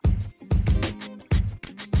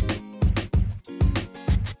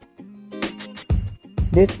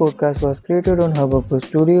This podcast was created on Hubhopper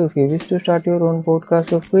Studio. If you wish to start your own podcast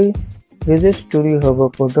for free, visit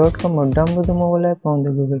studiohubhopper.com or download the mobile app on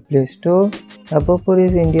the Google Play Store. Hubhopper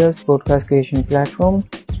is India's podcast creation platform.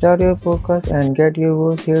 Start your podcast and get your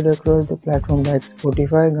voice heard across the platform like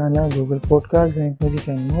Spotify, Gaana, Google Podcasts, Wynk Music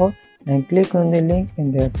and more. And click on the link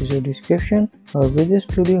in the episode description or visit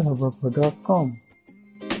studiohubhopper.com.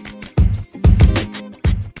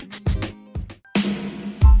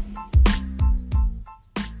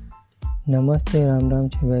 Namaste, Ram Ram,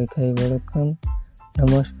 Chibai Khai, Welcome.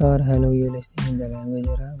 Namaskar, hello, you're listening to the Language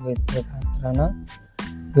Era with Prakash Rana,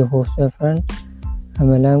 your host and friend. I'm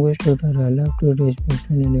a language tutor. I love to teach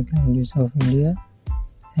people unique languages of India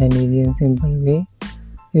and easy and simple way.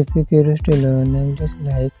 If you're curious to learn languages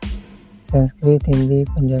like Sanskrit, Hindi,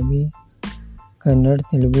 Punjabi, Kannada,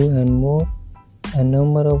 Telugu and more, a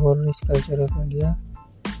number of our rich culture of India,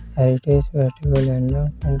 heritage, festival and learn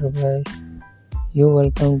enterprise, you're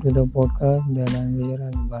welcome to the podcast, The Language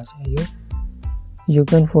Era Bhasha. You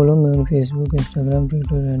can follow me on Facebook, Instagram,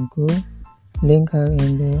 Twitter and Co. Link are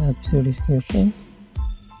in the episode description.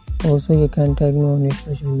 Also, you can tag me on your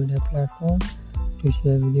social media platform to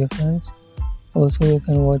share with your friends. Also, you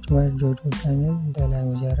can watch my YouTube channel, The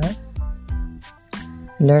Language Era.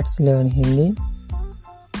 Let's learn Hindi.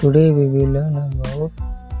 Today we will learn about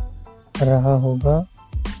Raha Hoga,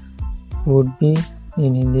 would be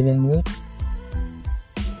in Hindi language.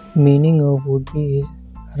 Meaning of would be is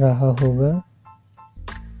Raha Hoga.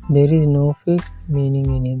 There is no fixed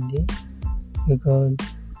meaning in Hindi because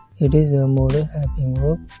it is a modal helping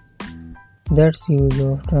verb. That's use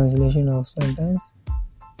of translation of sentence.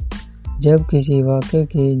 जब किसी वाक्य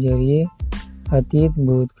के जरिए अतीत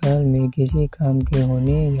भूतकाल में किसी काम के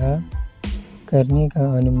होने या करने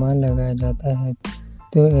का अनुमान लगाया जाता है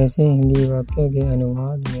तो ऐसे हिंदी वाक्यों के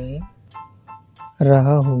अनुवाद में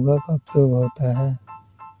रहा होगा का प्रयोग होता है.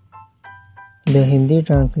 The Hindi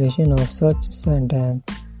translation of such sentence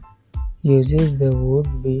uses the would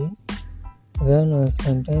be when a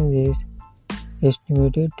sentence is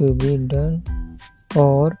estimated to be done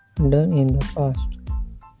or done in the past.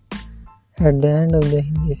 At the end of the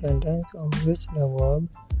Hindi sentence of which the verb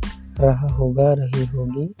रहा होगा, रही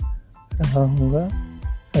होगी, रहा होगा,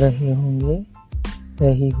 रहे होंगे,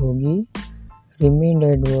 रही होगी, remain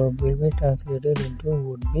that verb will be translated into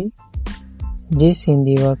would be. जिस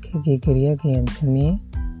हिंदी वाक्य की क्रिया के अंत में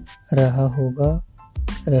रहा होगा,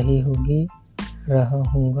 रही होगी, रहा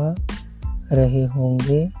होगा, रहे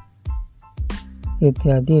होंगे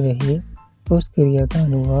इत्यादि रही, उस क्रिया का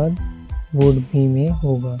अनुवाद would be में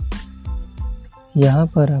होगा. यहाँ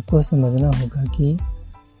पर आपको समझना होगा कि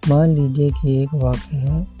मान लीजिए कि एक वाक्य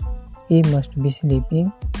है he must be sleeping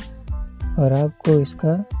और आपको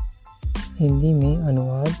इसका हिंदी में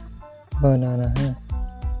अनुवाद बनाना है.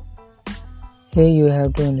 Here you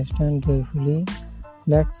have to understand carefully.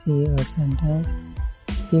 Let's see a sentence.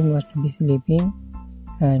 He must be sleeping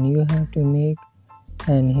and you have to make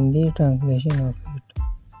an Hindi translation of it.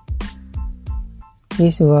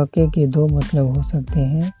 इस वाक्य के दो मतलब हो सकते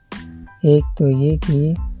हैं. एक तो ये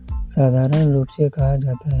कि साधारण रूप से कहा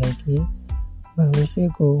जाता है कि भविष्य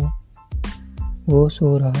को वो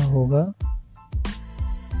सो रहा होगा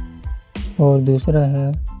और दूसरा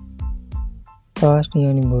है पास्ट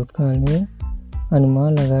यानी भूतकाल में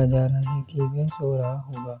अनुमान लगाया जा रहा है कि वह सो रहा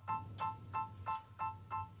होगा.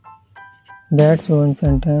 That's one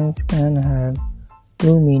sentence can have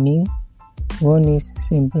two meaning. One is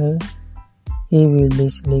simple, he will be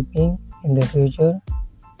sleeping in the future,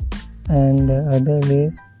 and the other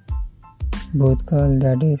is bhutkal,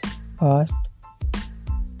 that is past.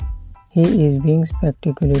 He is being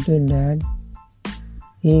speculated that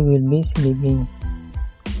he will be sleeping.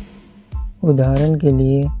 उदाहरण के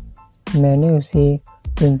लिए मैंने उसे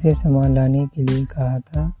तुमसे सामान लाने के लिए कहा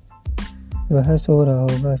था, वह सो रहा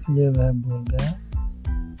होगा इसलिए वह भूल गया.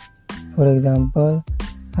 For example,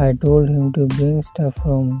 I told him to bring stuff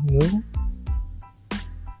from you.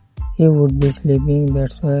 He would be sleeping,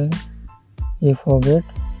 that's why he forget.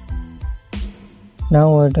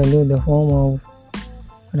 Now I tell you the form of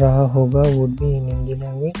रहा होगा would be in Hindi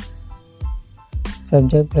language.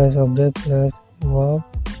 Subject plus object plus verb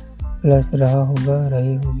plus रहा होगा,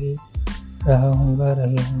 रही होगी, रहा होगा,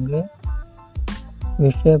 रहे होंगे.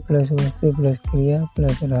 विषय प्लस वस्तु प्लस क्रिया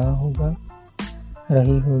प्लस रहा होगा,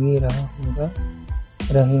 रही होगी, रहा होगा,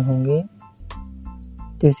 रहे होंगे.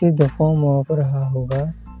 This is the form of रहा होगा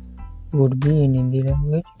would be in Hindi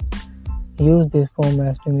language. Use this form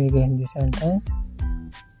as to make a Hindi sentence.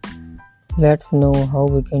 Let's know how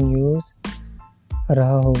we can use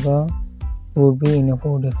रहा होगा would be in a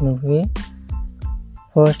 4 different way.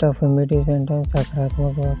 First, affirmative sentence,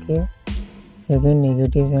 सकारात्मक वाक्य. Second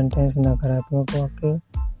negative sentence नकारात्मक वाक्य,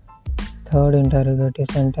 third interrogative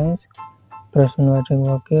sentence प्रश्नवाचक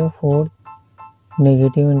वाक्य, fourth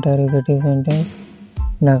negative interrogative sentence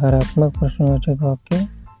नकारात्मक प्रश्नवाचक वाक्य।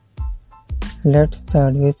 लेट्स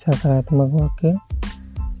स्टार्ट विद सकारात्मक वाक्य।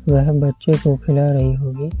 वह बच्चे को खिला रही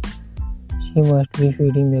होगी। She must be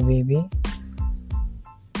feeding the baby.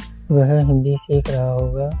 वह हिंदी सीख रहा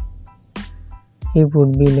होगा। He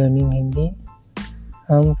would be learning Hindi.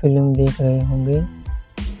 हम फिल्म देख रहे होंगे।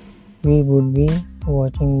 We would be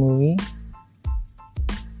watching movie.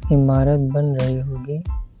 इमारत बन रही होगी।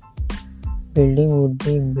 Building would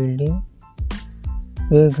be building.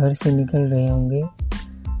 वे घर से निकल रहे होंगे।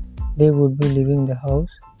 They would be leaving the house.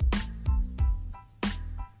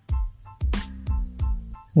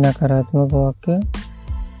 नकारात्मक वाक्य।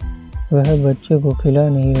 वह बच्चे को खिला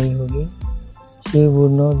नहीं रही होगी। She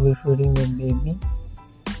would not be feeding the baby.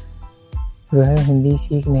 वह हिंदी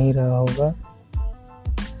सीख नहीं रहा होगा।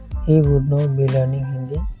 He would not be learning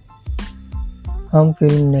Hindi. हम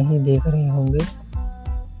फिल्म नहीं देख रहे होंगे।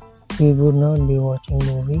 We would not be watching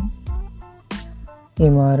movie.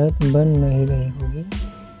 इमारत बन नहीं रही होगी।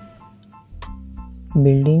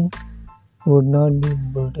 Building would not be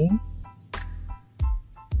building.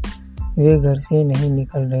 वे घर से नहीं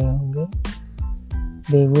निकल रहे होंगे।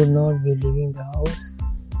 They would not be living the house.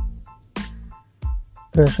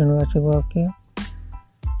 प्रश्नवाचक वाक्य।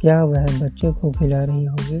 क्या वह बच्चे को खिला रही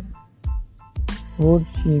होगी। Would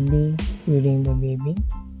she be feeding the baby.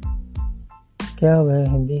 क्या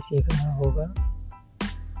वह हिंदी सीख रहा होगा।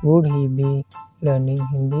 Would he be learning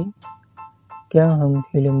Hindi. क्या हम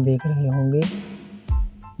फिल्म देख रहे होंगे।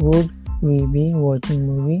 Would we be watching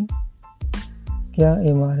movie. क्या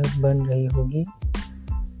इमारत बन रही होगी।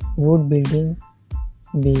 Would building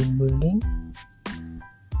be building.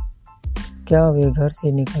 क्या वे घर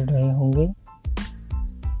से निकल रहे होंगे।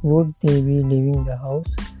 Would they be living the house.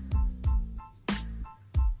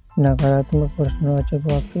 नकारात्मक प्रश्नवाचक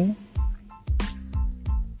वाक्य।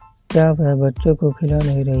 क्या वह बच्चे को खिला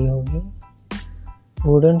नहीं रही होगी।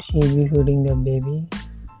 Wouldn't she be feeding the baby.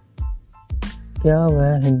 क्या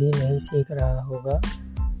वह हिंदी नहीं सीख रहा होगा।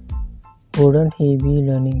 Wouldn't he be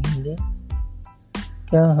learning Hindi.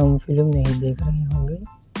 क्या हम फिल्म नहीं देख रहे होंगे।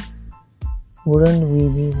 Wouldn't we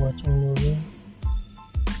be watching movie.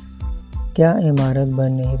 क्या इमारत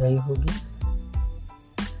बन नहीं रही होगी।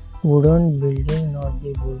 Wouldn't building not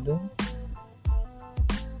be building.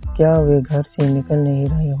 क्या वे घर से निकल नहीं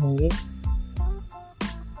रहे होंगे।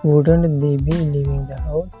 Wouldn't they be living the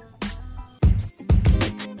house.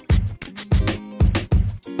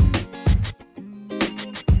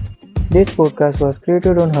 This podcast was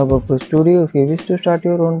created on Hubhopper Studio. If you wish to start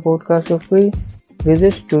your own podcast for free,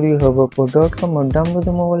 visit studiohubhopper.com or download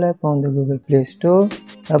the mobile app on the Google Play Store.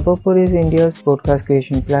 Hubhopper is India's podcast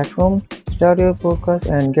creation platform. Start your podcast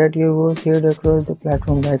and get your voice heard across the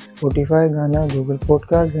platform like Spotify, Gaana, Google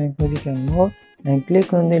Podcasts, Wynk Music and more. And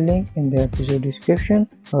click on the link in the episode description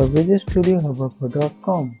or visit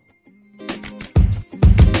studiohubhopper.com.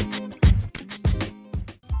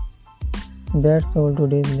 That's all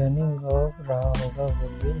today's learning of रहा होगा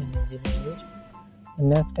would be in Hindi language.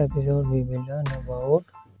 Next episode we will learn about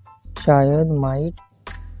शायद, might.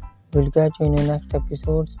 We'll catch you in the next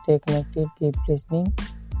episode. Stay connected, keep listening.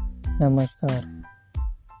 Namaskar.